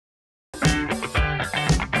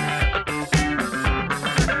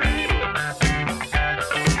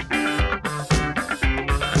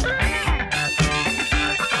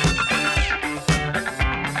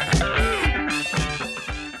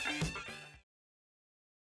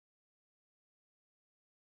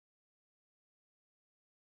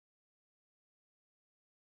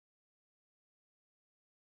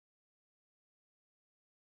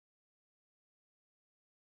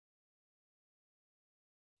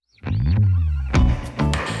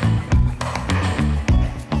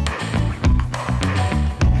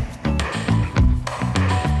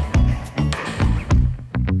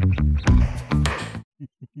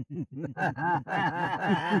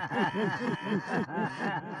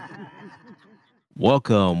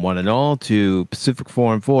Welcome, one and all, to Pacific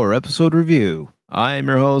Forum 4 episode review. I am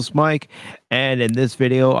your host, Mike, and in this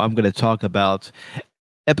video, I'm going to talk about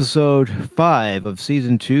episode 5 of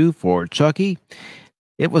season 2 for Chucky.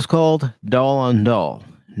 It was called Doll on Doll.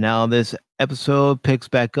 Now, this episode picks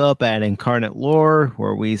back up at Incarnate Lore,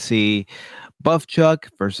 where we see Buff Chuck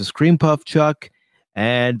versus Cream Puff Chuck,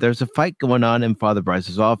 and there's a fight going on in Father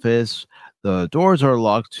Bryce's office. The doors are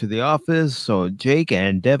locked to the office, so Jake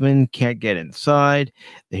and Devin can't get inside.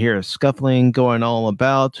 They hear a scuffling going all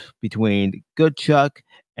about between Good Chuck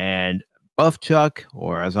and Buff Chuck,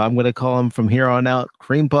 or as I'm going to call him from here on out,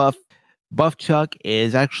 Cream Puff. Buff Chuck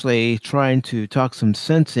is actually trying to talk some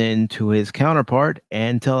sense into his counterpart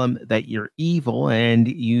and tell him that you're evil and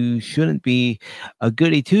you shouldn't be a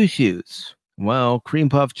goody two shoes. Well, Cream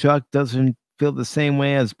Puff Chuck doesn't feel the same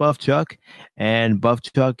way as Buff Chuck, and Buff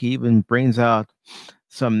Chuck even brings out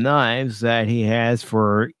some knives that he has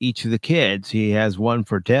for each of the kids. He has one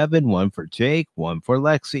for Devin, one for Jake, one for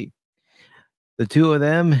Lexi. The two of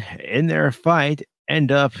them, in their fight,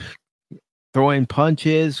 end up throwing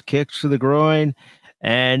punches, kicks to the groin,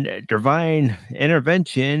 and divine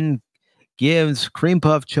intervention gives Cream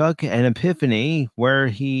Puff Chuck an epiphany where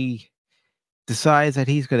he decides that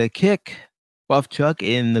he's going to kick Buff Chuck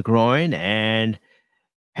in the groin and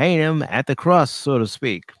hang him at the cross, so to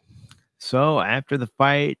speak. So after the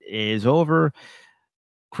fight is over,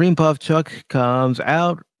 Cream Puff Chuck comes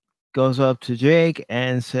out, goes up to Jake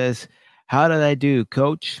and says, "How did I do,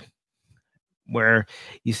 coach?" Where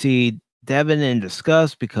you see Devin in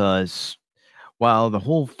disgust because while the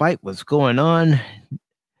whole fight was going on,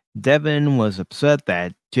 Devin was upset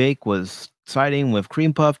that Jake was siding with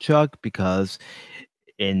Cream Puff Chuck because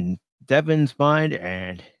in Devin's mind,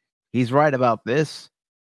 and he's right about this,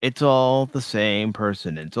 it's all the same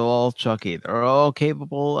person. It's all Chucky. They're all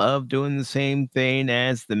capable of doing the same thing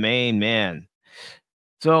as the main man.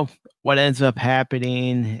 So what ends up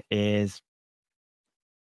happening is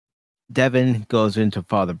Devin goes into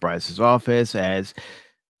Father Bryce's office as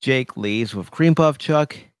Jake leaves with Cream Puff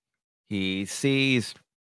Chuck. He sees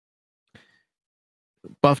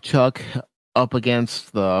Buff Chuck up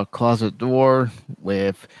against the closet door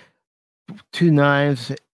with two knives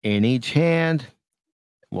in each hand.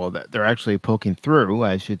 Well, they're actually poking through,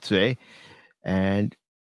 I should say. And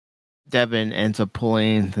Devin ends up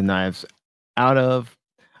pulling the knives out of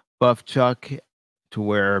Buff Chuck to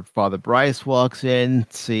where Father Bryce walks in,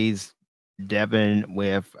 sees Devin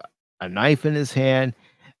with a knife in his hand,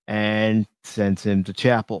 and sends him to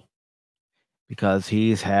chapel because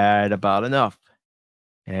he's had about enough.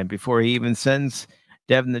 And before he even sends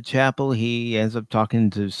Devin to chapel, he ends up talking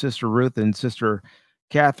to Sister Ruth and Sister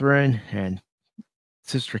Catherine. And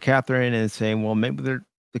Sister Catherine is saying, well, maybe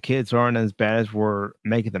the kids aren't as bad as we're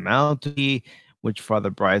making them out to be, which Father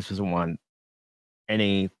Bryce doesn't want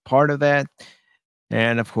any part of that.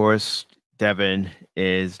 And of course, Devin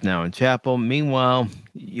is now in chapel. Meanwhile,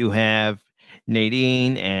 you have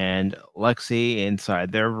Nadine and Lexi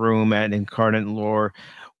inside their room at Incarnate Lore,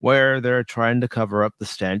 where they're trying to cover up the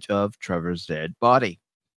stench of Trevor's dead body.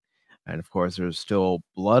 And of course, there's still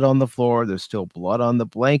blood on the floor. There's still blood on the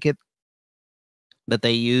blanket that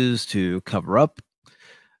they used to cover up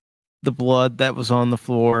the blood that was on the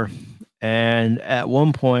floor. And at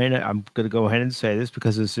one point, I'm going to go ahead and say this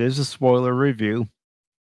because this is a spoiler review.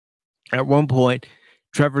 At one point,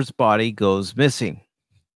 Trevor's body goes missing.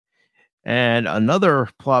 And another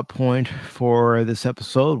plot point for this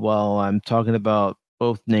episode, while I'm talking about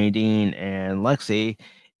both Nadine and Lexi,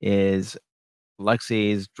 is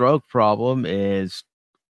Lexi's drug problem is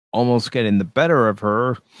almost getting the better of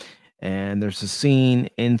her. And there's a scene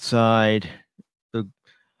inside the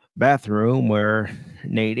bathroom where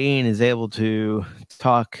Nadine is able to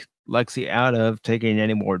talk Lexi out of taking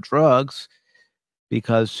any more drugs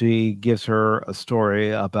because she gives her a story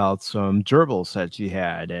about some gerbils that she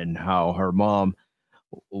had and how her mom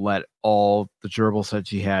let all the gerbils that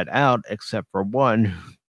she had out except for one.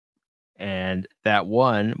 And that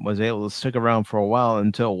one was able to stick around for a while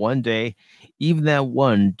until one day, even that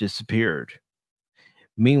one disappeared.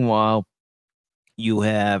 Meanwhile, you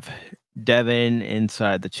have Devin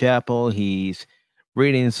inside the chapel. He's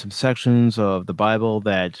reading some sections of the Bible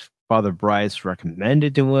that Father Bryce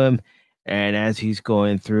recommended to him. And as he's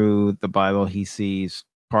going through the Bible, he sees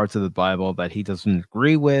parts of the Bible that he doesn't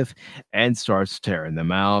agree with and starts tearing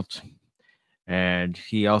them out. And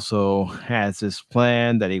he also has this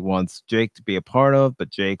plan that he wants Jake to be a part of, but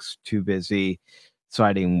Jake's too busy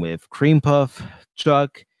siding with Cream Puff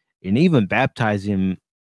Chuck and even baptizing him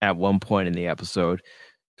at one point in the episode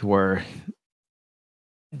to where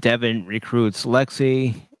Devin recruits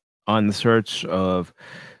Lexi on the search of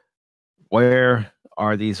where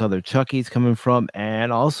are these other Chuckies coming from,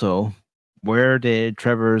 and also where did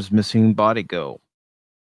Trevor's missing body go.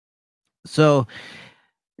 So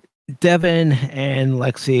Devin and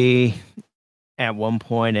Lexi at one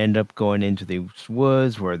point end up going into the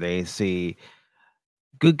woods where they see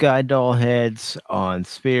good guy doll heads on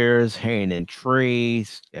spears hanging in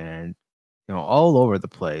trees and all over the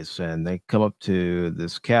place. And they come up to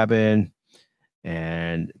this cabin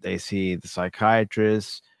and they see the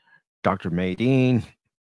psychiatrist, Dr. Maydeen.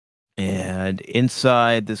 And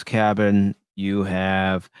inside this cabin, you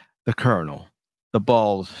have the Colonel, the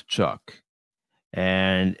bald Chuck.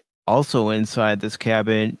 And also inside this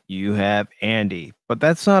cabin, you have Andy. But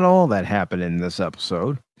that's not all that happened in this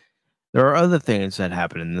episode. There are other things that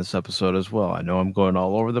happen in this episode as well. I know I'm going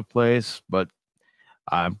all over the place, but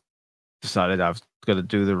I decided I was going to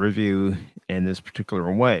do the review in this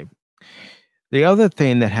particular way. The other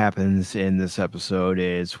thing that happens in this episode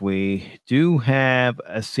is we do have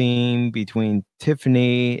a scene between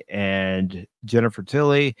Tiffany and Jennifer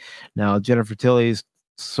Tilly. Now, Jennifer Tilly's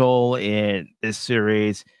soul in this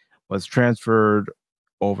series was transferred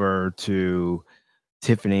over to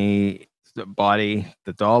Tiffany's body,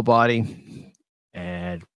 the doll body.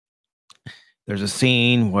 And there's a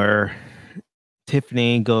scene where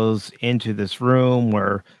Tiffany goes into this room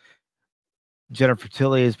where Jennifer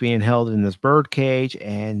Tilly is being held in this bird cage,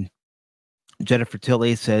 and Jennifer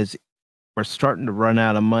Tilly says, "We're starting to run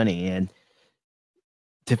out of money." And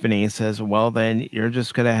Tiffany says, "Well, then you're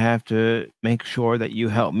just going to have to make sure that you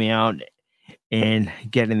help me out in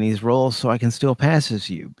getting these roles so I can still pass as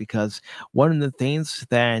you." Because one of the things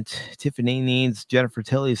that Tiffany needs Jennifer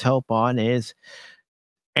Tilly's help on is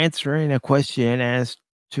answering a question as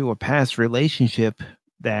to a past relationship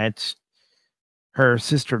that her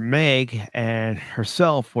sister Meg and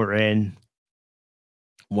herself were in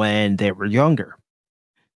when they were younger.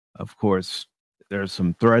 Of course, there's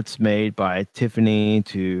some threats made by Tiffany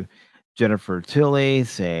to Jennifer Tilly,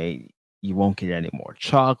 say you won't get any more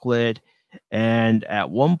chocolate. And at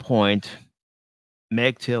one point,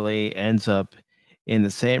 Meg Tilly ends up in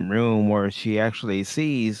the same room where she actually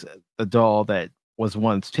sees the doll that was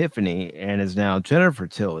once Tiffany and is now Jennifer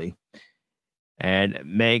Tilly. And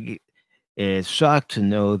Meg is shocked to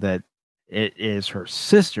know that it is her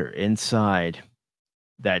sister inside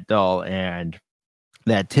that doll, and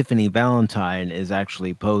that Tiffany Valentine is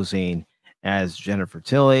actually posing as Jennifer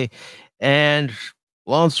Tilly. And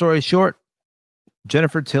long story short,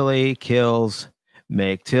 Jennifer Tilly kills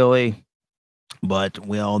Meg Tilly, but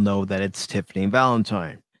we all know that it's Tiffany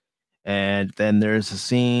Valentine. And then there's a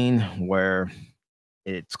scene where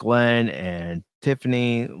it's Glenn and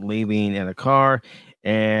Tiffany leaving in a car,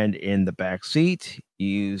 and in the back seat,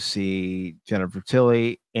 you see Jennifer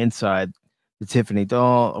Tilly inside the Tiffany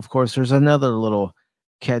doll. Of course, there's another little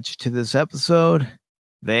catch to this episode.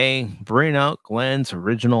 They bring out Glenn's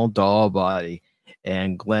original doll body,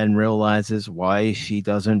 and Glenn realizes why she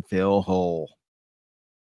doesn't feel whole.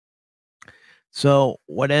 So,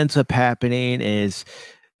 what ends up happening is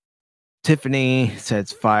Tiffany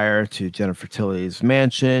sets fire to Jennifer Tilly's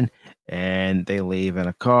mansion, and they leave in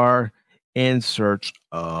a car in search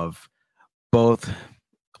of both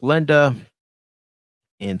Glenda,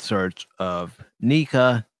 in search of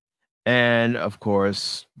Nika, and of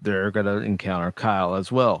course, they're going to encounter Kyle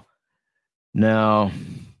as well. Now,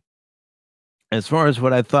 as far as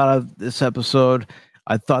what I thought of this episode,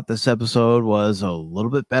 I thought this episode was a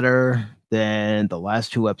little bit better than the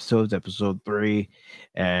last two episodes, episode 3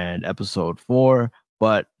 and episode 4,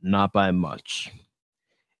 but not by much.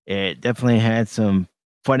 It definitely had some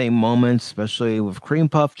funny moments, especially with Cream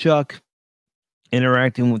Puff Chuck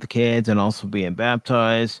interacting with the kids and also being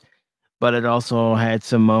baptized. But it also had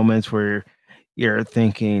some moments where you're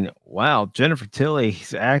thinking, wow, Jennifer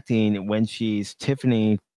Tilly's acting when she's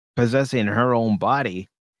Tiffany possessing her own body,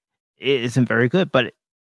 it isn't very good. But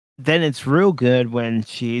then it's real good when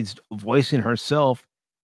she's voicing herself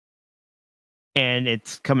and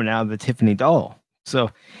it's coming out of the Tiffany doll.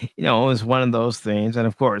 So, it was one of those things. And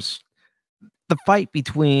of course, the fight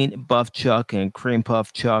between Buff Chuck and Cream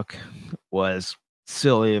Puff Chuck was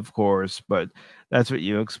silly, of course, but that's what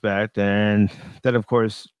you expect. And then, of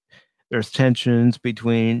course, there's tensions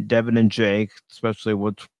between Devin and Jake, especially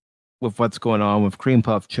with what's going on with Cream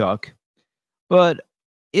Puff Chuck. But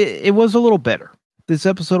it was a little better. This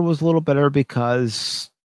episode was a little better because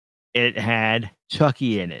it had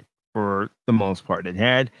Chucky in it for the most part. It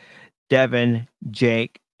had Devin,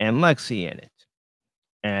 Jake, and Lexi in it,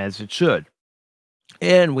 as it should.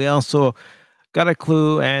 And we also got a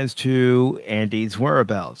clue as to Andy's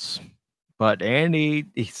whereabouts. But Andy,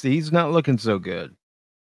 he's not looking so good.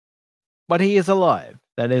 But he is alive.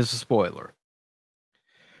 That is a spoiler.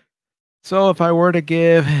 So if I were to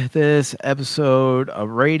give this episode a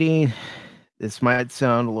rating, this might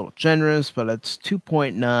sound a little generous, but it's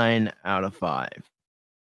 2.9 out of 5.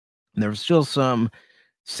 There were still some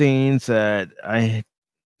scenes that I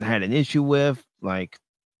had an issue with, like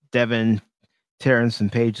Devin tearing some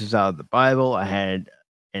pages out of the Bible. I had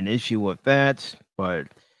an issue with that, but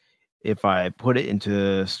if I put it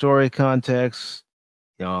into story context,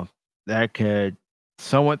 that could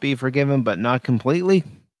somewhat be forgiven, but not completely.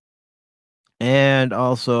 And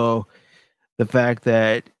also the fact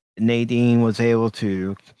that Nadine was able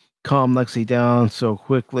to calm Lexi down so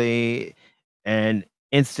quickly and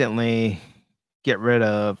instantly get rid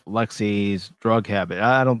of Lexi's drug habit.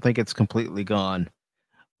 I don't think it's completely gone,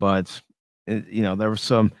 but there were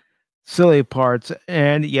some silly parts.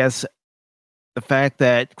 And yes, the fact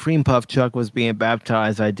that Cream Puff Chuck was being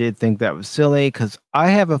baptized, I did think that was silly, because I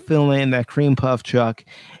have a feeling that Cream Puff Chuck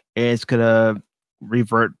is gonna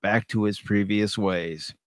revert back to his previous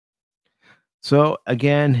ways. So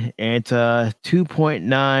again, it's a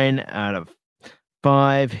 2.9 out of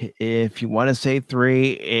 5. If you want to say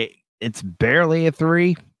 3, it's barely a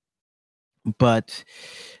 3, but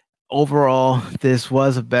overall, this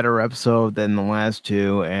was a better episode than the last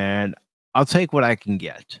two, and I'll take what I can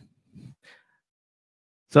get.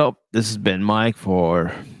 So this has been Mike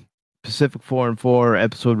for Pacific 4 and 4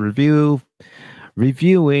 episode review,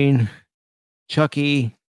 reviewing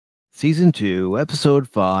Chucky Season 2, Episode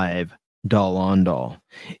 5, Doll on Doll.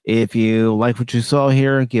 If you like what you saw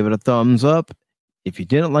here, give it a thumbs up. If you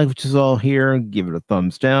didn't like what you saw here, give it a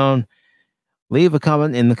thumbs down. Leave a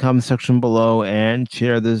comment in the comment section below and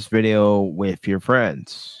share this video with your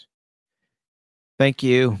friends. Thank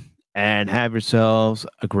you, and have yourselves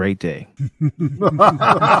a great day.